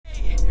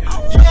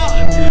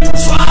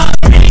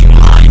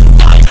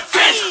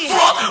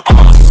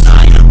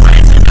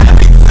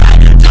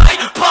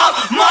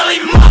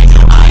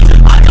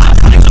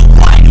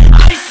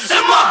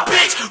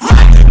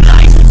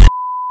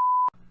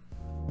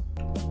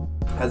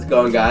How's it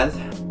going, guys?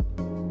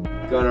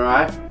 Going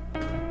alright?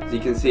 As you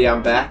can see,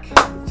 I'm back.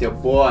 It's your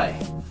boy,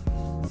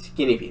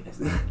 Skinny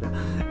Penis.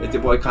 It's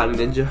your boy, Cotton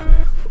Ninja.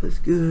 What's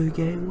good,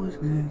 gang? What's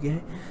good,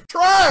 gang?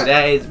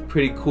 Today is a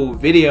pretty cool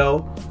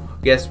video.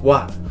 Guess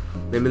what?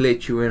 Let me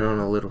let you in on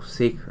a little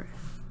secret.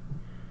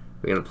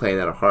 We're gonna play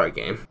another horror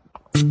game.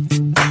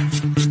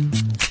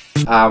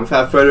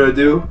 Without further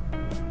ado,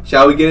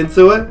 shall we get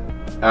into it?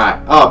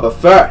 Alright, but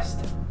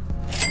first,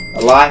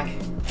 a like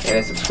and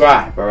a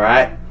subscribe,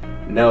 alright?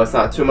 No, it's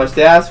not too much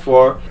to ask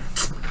for.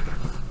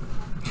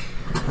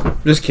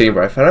 Just kidding,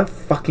 bro. If I don't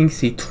fucking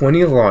see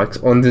 20 likes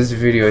on this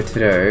video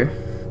today,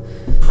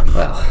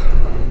 well,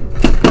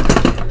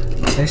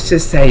 let's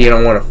just say you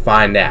don't want to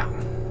find out.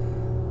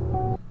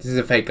 This is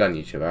a fake on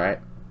YouTube, alright?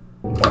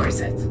 Or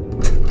is it?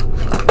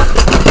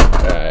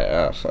 Alright,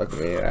 oh fuck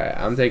me. Alright,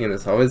 I'm taking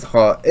this home. It's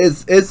hot.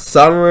 It's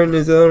summer in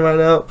New Zealand right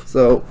now,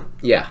 so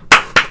yeah.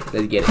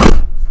 Let's get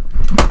it.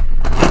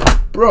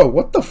 Bro,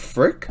 what the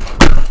frick?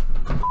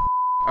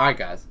 Alright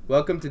guys,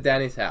 welcome to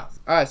Danny's house.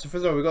 Alright, so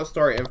first of all, we got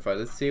story info.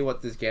 Let's see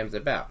what this game's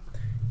about.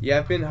 You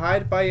have been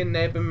hired by your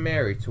neighbor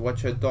Mary to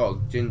watch her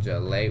dog Ginger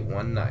late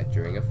one night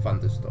during a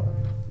thunderstorm.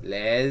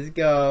 Let's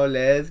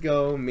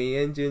go. Me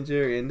and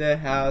Ginger in the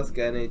house,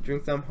 gonna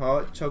drink some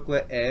hot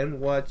chocolate and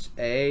watch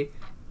a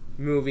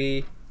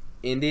movie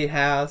in the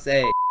house.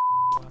 Hey.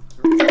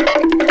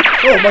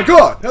 Oh my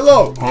god,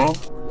 hello! Huh?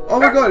 Oh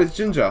my god, it's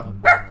Ginger.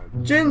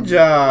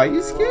 Ginger,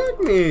 you scared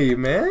me,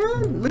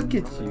 man. Look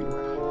at you.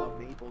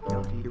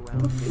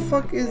 What the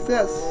fuck is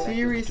that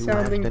Siri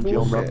sounding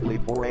bullshit?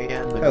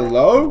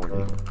 Hello?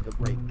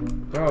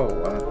 Bro,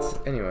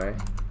 what? Anyway.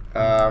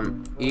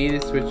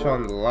 Either switch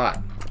on the light.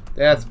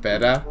 That's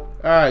better.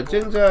 Alright,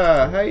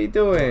 Ginger, how you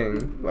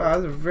doing? Wow,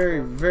 that's a very,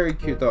 very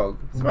cute dog.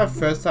 It's my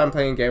first time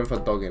playing a game with a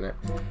dog in it.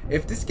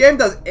 If this game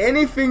does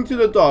anything to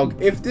the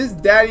dog, if this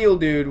Daniel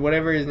dude,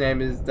 whatever his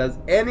name is, does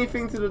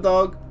anything to the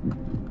dog,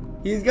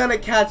 he's gonna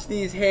catch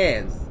these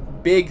hands.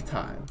 Big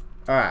time.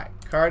 Alright,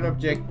 current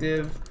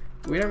objective.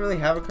 We don't really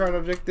have a current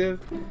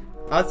objective.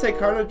 I'd say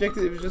current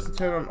objective is just to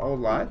turn on all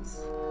lights.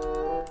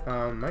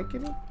 Am I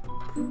kidding?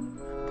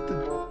 Put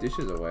the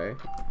dishes away.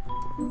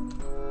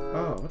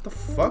 Oh, what the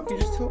fuck? You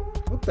just told...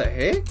 What the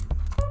heck?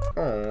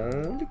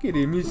 Oh, look at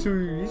him. He's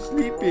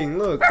sleeping.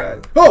 Look,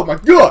 guys. Oh my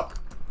god!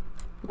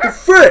 What the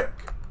frick?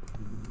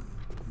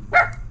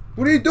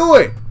 What are you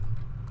doing?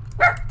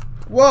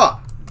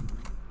 What?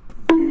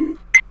 Are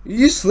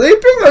you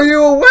sleeping or are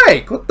you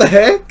awake? What the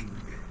heck?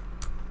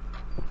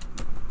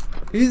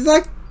 He's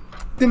like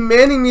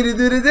demanding me to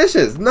do the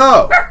dishes.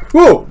 No!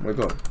 Whoa! Oh my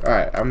god.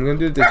 Alright, I'm gonna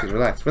do the dishes.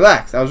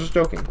 Relax. I was just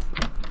joking.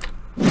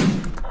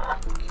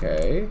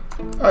 Okay.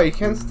 Oh, you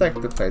can stack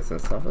the plates and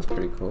stuff. That's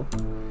pretty cool.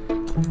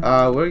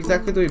 Where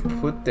exactly do we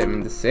put them?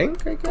 In the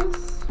sink, I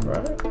guess?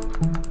 Right?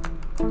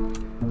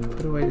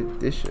 Put away the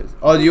dishes.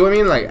 Oh, do you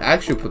mean like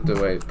actually put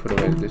away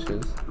the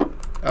dishes?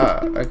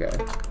 Ah, okay.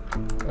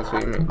 That's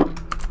what you mean.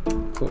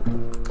 Cool.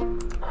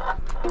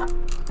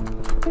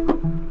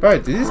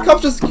 Right, do these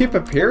cops just keep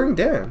appearing?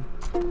 Damn.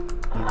 In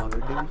other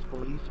news,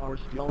 police are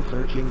still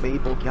searching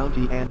Maple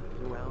County and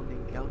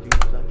surrounding counties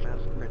such as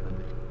Griffin,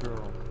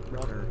 Earl,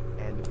 Rudder,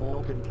 and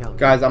Fulton County.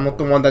 Guys, I'm not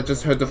the one that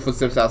just heard the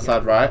footsteps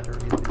outside, right?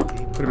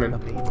 Put him in.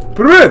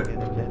 Put him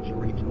in!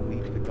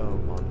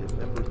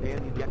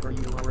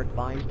 You are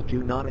advised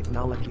to not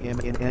acknowledge him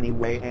in any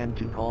way and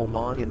to call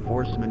law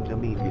enforcement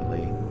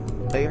immediately.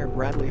 Mayor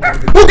Bradley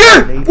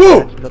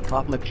the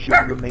public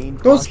should remain.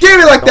 Don't scare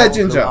me like that,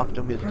 Ginger! Oh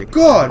my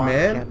god,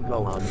 man.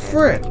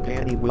 Frick.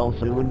 Danny will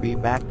soon be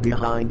back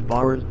behind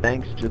bars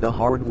thanks to the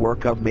hard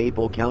work of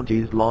Maple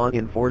County's law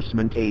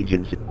enforcement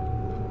agency.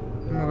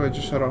 Oh my god,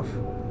 just shut off.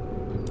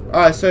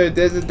 Alright, so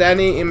there's a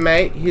Danny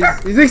inmate.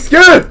 He's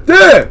scared!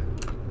 Damn!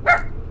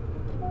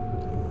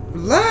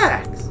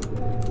 Relax!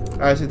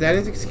 Alright, so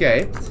Danny's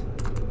escaped.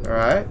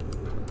 Alright.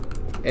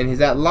 And he's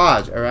at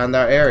large around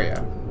our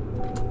area.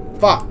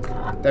 Fuck.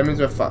 That means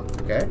we're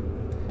fucked, okay?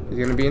 He's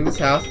gonna be in this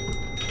house.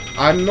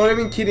 I'm not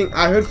even kidding.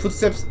 I heard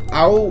footsteps.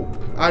 I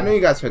know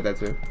you guys heard that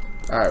too.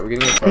 Alright, we're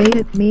getting it first. Hey,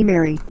 it's me,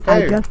 Mary.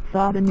 Hey. I just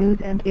saw the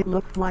news and it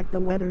looks like the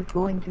weather's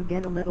going to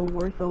get a little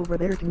worse over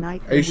there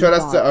tonight. Are you sure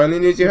that's the only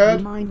news you heard?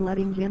 Do you mind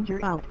letting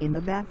Ginger out in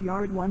the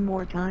backyard one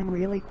more time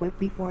really quick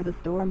before the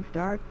storm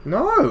starts?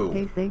 No.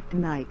 Stay safe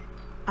tonight.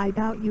 I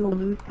doubt you'll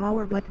lose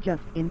power, but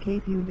just in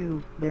case you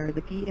do, there's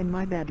a key in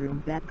my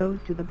bedroom that goes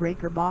to the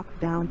breaker box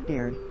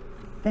downstairs.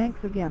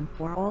 Thanks again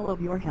for all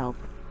of your help.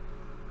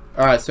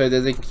 Alright, so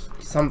there's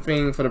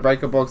something for the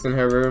breaker box in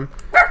her room.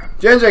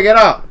 Ginger, get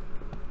up!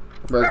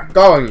 We're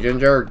going,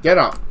 Ginger. Get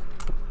up.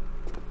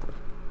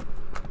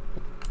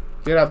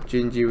 Get up,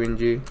 Gingy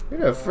Wingy. Who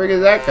the frick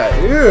is that guy?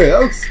 Ew, that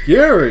looks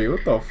scary.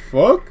 What the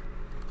fuck?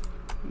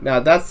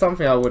 Now, that's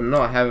something I would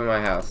not have in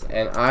my house.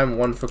 And I'm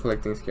one for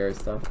collecting scary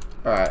stuff.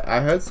 Alright,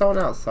 I heard someone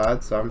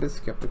outside, so I'm a bit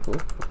skeptical.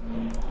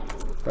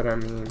 But I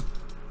mean...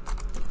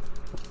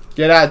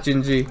 Get out,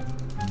 Gingy.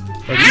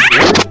 What are you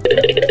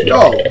doing?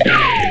 Yo!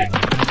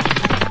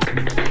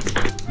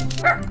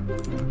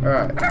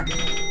 Alright.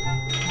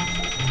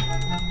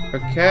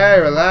 Okay,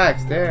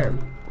 relax, damn.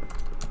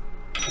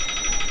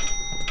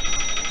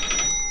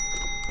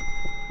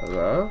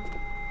 Hello?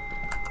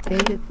 Hey,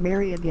 it's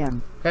Mary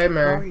again. Hey,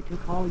 Mary. Sorry to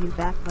call you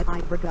back, but I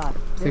forgot.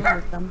 There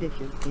are some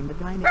dishes in the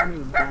dining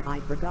room that I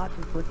forgot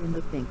to put in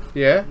the sink.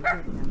 Yeah? You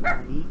get them,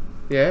 buddy.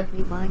 Yeah?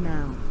 Say bye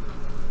now.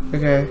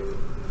 Okay.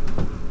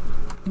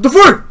 What the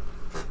fuck?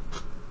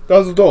 That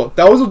was a door.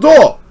 That was a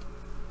door!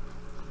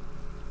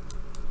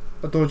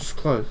 The door just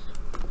closed.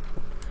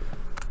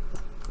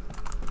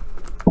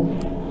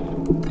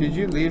 Did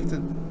you leave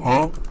the...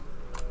 Huh?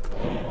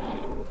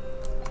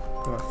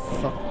 Oh,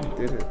 fuck,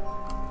 you did it.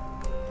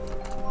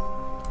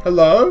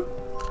 Hello?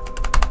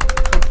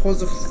 I'll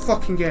pause the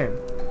fucking game.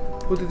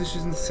 Put the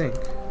dishes in the sink.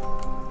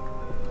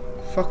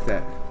 Fuck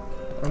that.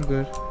 I'm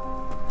good.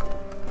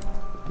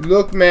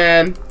 Look,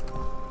 man.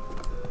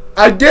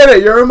 I get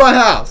it. You're in my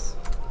house.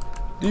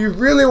 Do you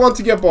really want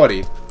to get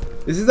bodied?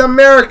 This is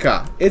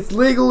America. It's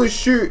legal to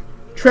shoot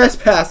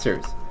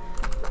trespassers.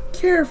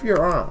 Care if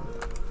you're armed.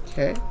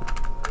 Okay?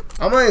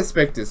 I'm gonna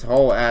inspect this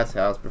whole ass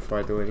house before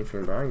I do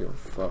anything, but I don't give a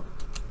fuck.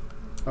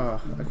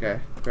 Oh, okay.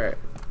 Great.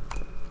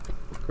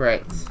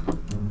 Great.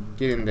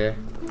 Get in there.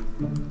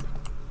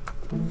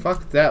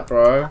 Fuck that,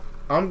 bro.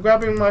 I'm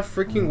grabbing my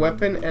freaking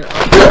weapon and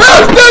I'm... Oh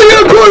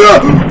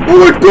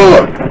my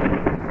god!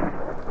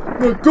 Oh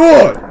my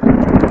god!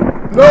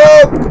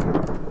 Nope!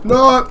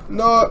 Nope,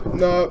 nope,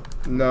 nope,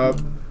 nope.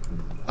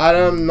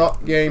 I'm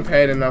not getting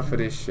paid enough for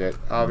this shit.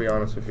 I'll be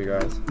honest with you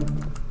guys.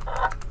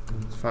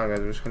 It's fine, guys.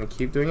 We're just gonna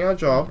keep doing our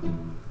job.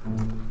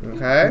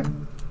 Okay?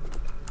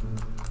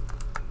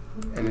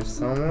 And if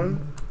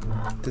someone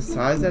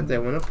decides that they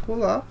want to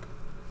pull up,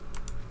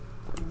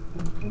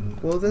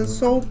 well then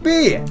so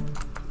be it.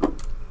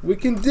 We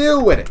can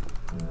deal with it.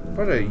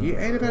 Brother, you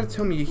ain't about to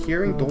tell me you're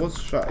hearing doors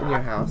shut in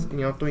your house and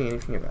you're not doing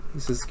anything about it.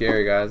 This is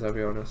scary, guys, I'll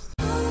be honest.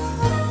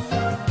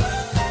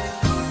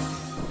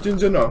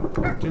 Ginger, no.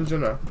 Ginger,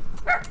 no.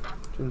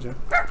 Ginger.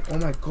 Oh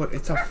my god,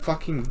 it's a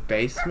fucking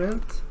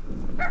basement?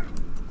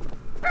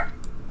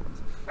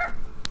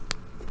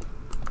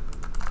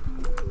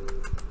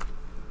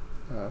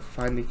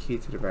 Find the key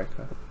to the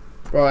breaker.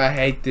 Bro, I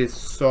hate this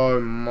so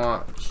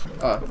much.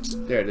 Oh,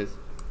 there it is.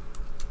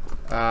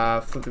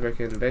 Flip the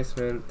breaker in the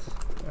basement.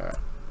 Alright.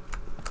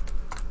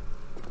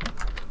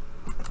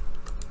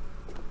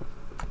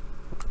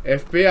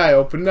 FBI,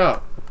 open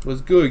up.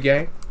 What's good,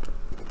 gang?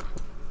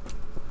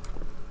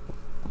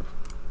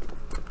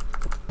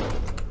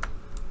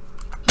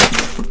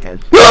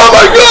 Oh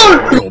my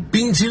god!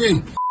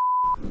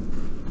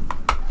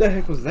 The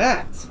heck was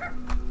that?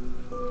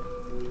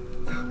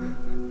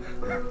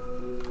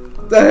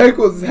 The heck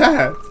was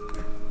that?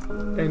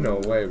 Ain't no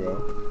way, bro.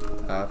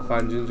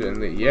 Find Ginger in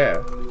the...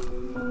 Yeah.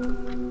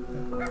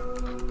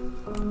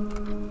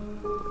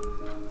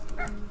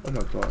 Oh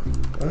my god.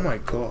 Oh my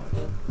god.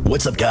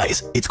 What's up,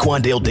 guys? It's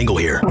Quandale Dingle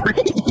here.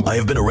 I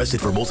have been arrested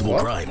for multiple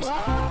crimes.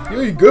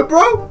 Yo, you good,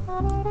 bro?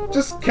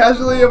 Just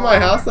casually in my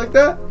house like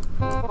that?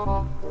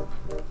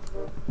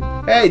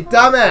 Hey,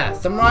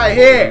 dumbass! I'm right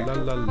here! La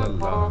la la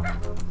la.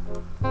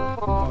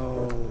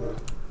 Oh.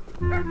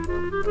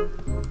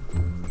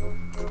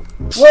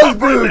 What's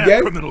good,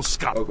 gang? Criminal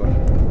scum. Oh god.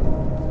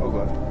 Oh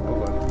god.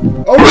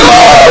 Oh god.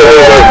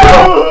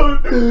 Oh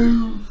god!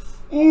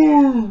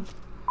 Ooh.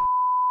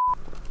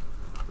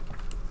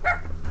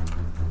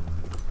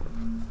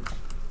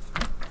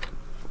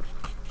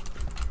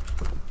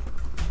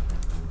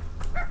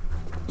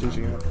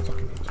 Ginger, you're not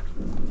fucking angel.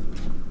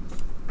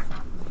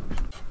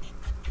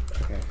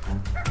 Okay.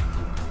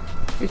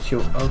 Get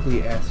your ugly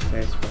ass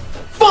face, bro.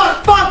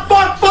 Fuck!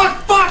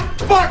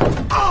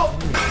 Oh!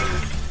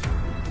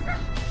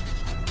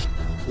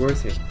 Where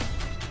is he?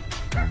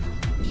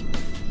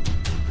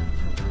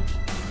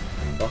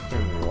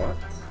 Fucking what?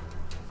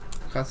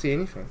 Can't see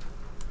anything.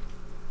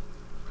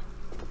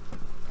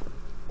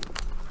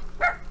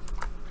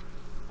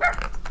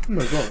 Oh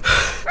my god.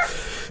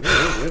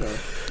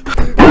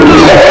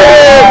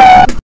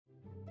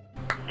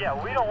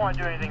 Yeah, we don't want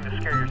to do anything to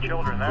scare your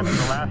children. That's the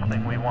last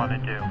thing we want to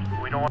do.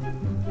 We don't want...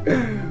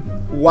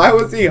 Why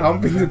was he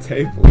humping the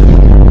table?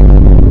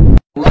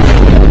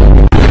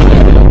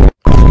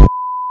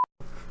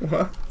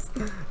 What?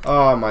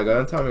 Oh my god,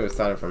 don't tell me it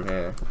started from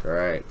here.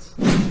 Great.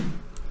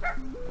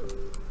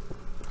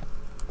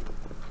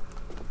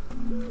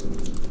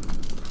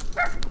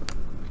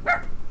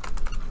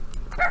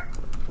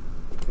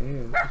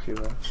 Ew, look at you,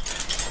 bro.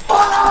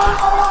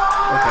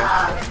 Okay.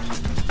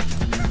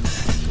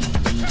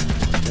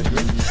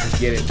 Let's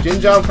get it.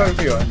 Ginger, I'm coming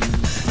for you.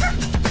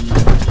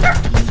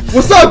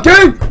 What's up,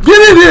 gang?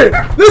 Get in here!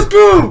 Let's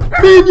go!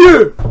 Me and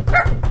you!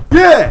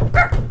 Yeah!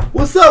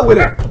 What's up with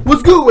it?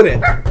 What's good with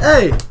it?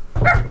 Hey!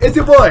 It's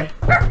your boy!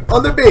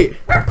 On the beat!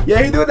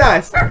 Yeah, he doing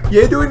nice!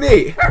 Yeah, he doing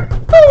neat!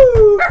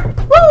 Woo!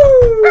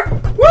 Woo!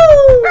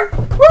 Woo!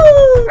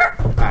 Woo!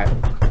 Alright.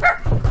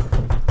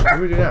 What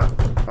do we do now?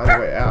 Find a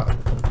way out.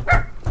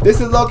 This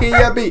is Loki,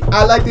 yeah, beat.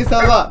 I like this a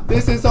lot.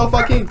 This is so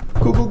fucking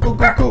cool.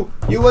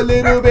 You a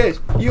little bitch.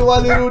 You a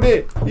little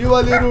dick. You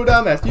a little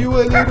dumbass. You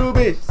a little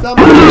bitch.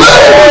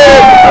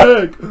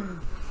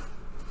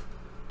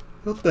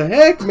 What the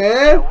heck,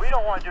 man? We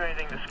don't want to do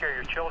anything to scare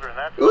your children.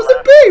 That's It was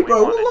a bait,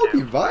 bro. We're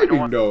Loki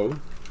vibing, though.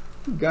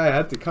 Guy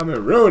had to come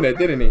and ruin it,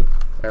 didn't he?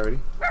 Already.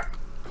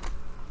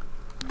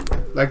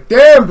 Like,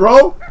 damn,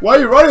 bro. Why are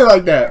you running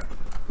like that?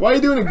 Why are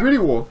you doing a gritty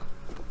walk?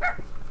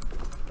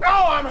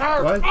 Oh, I'm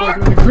hurt. Why is he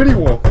doing a gritty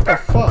walk? What the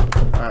fuck?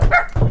 Alright.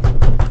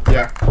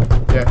 Yeah.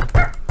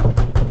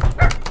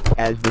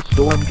 As the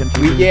storm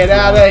continues, We get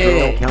out of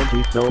here.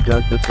 County still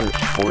does the search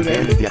for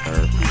Daniel.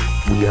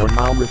 We are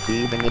now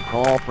receiving a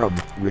call from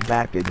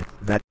Redacted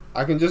that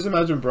I can just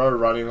imagine bro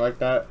running like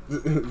that.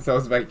 So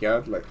it's back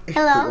out like.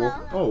 Hello.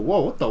 Oh,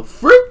 whoa, what the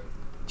frick?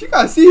 Did you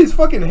guys see his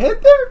fucking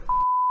head there?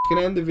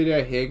 Gonna end the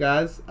video here,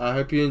 guys. I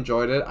hope you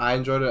enjoyed it. I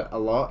enjoyed it a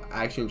lot.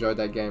 I actually enjoyed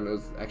that game. It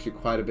was actually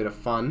quite a bit of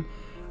fun.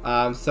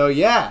 So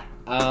yeah,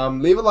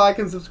 leave a like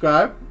and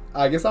subscribe.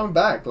 I guess I'm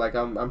back. Like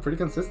I'm pretty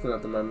consistent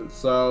at the moment.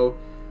 So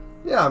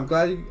yeah, I'm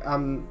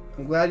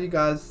glad you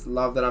guys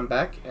love that I'm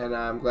back, and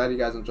I'm glad you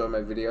guys enjoy my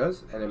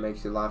videos, and it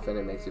makes you laugh and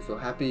it makes you feel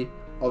happy.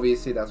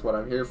 Obviously, that's what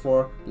I'm here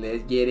for.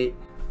 Let's get it.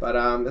 But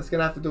that's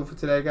gonna have to do it for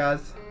today,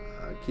 guys.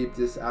 Keep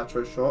this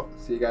outro short.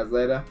 See you guys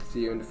later. See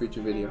you in the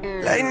future video.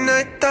 Late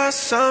night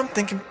thoughts, I'm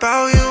thinking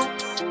about you.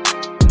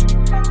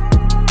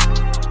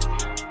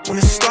 When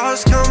the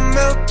stars come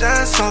out,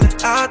 that's all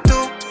that I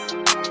do.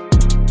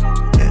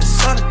 Yeah,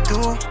 that's all I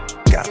do.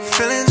 Got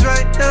feelings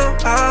right now,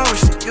 I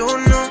wish that you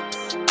knew.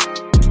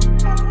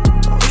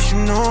 I wish you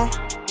knew.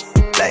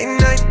 Late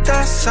night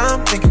thoughts,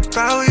 I'm thinking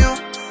about you.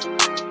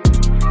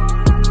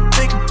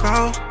 Thinking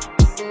about.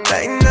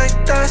 Late night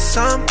thoughts,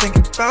 I'm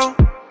thinking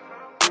about.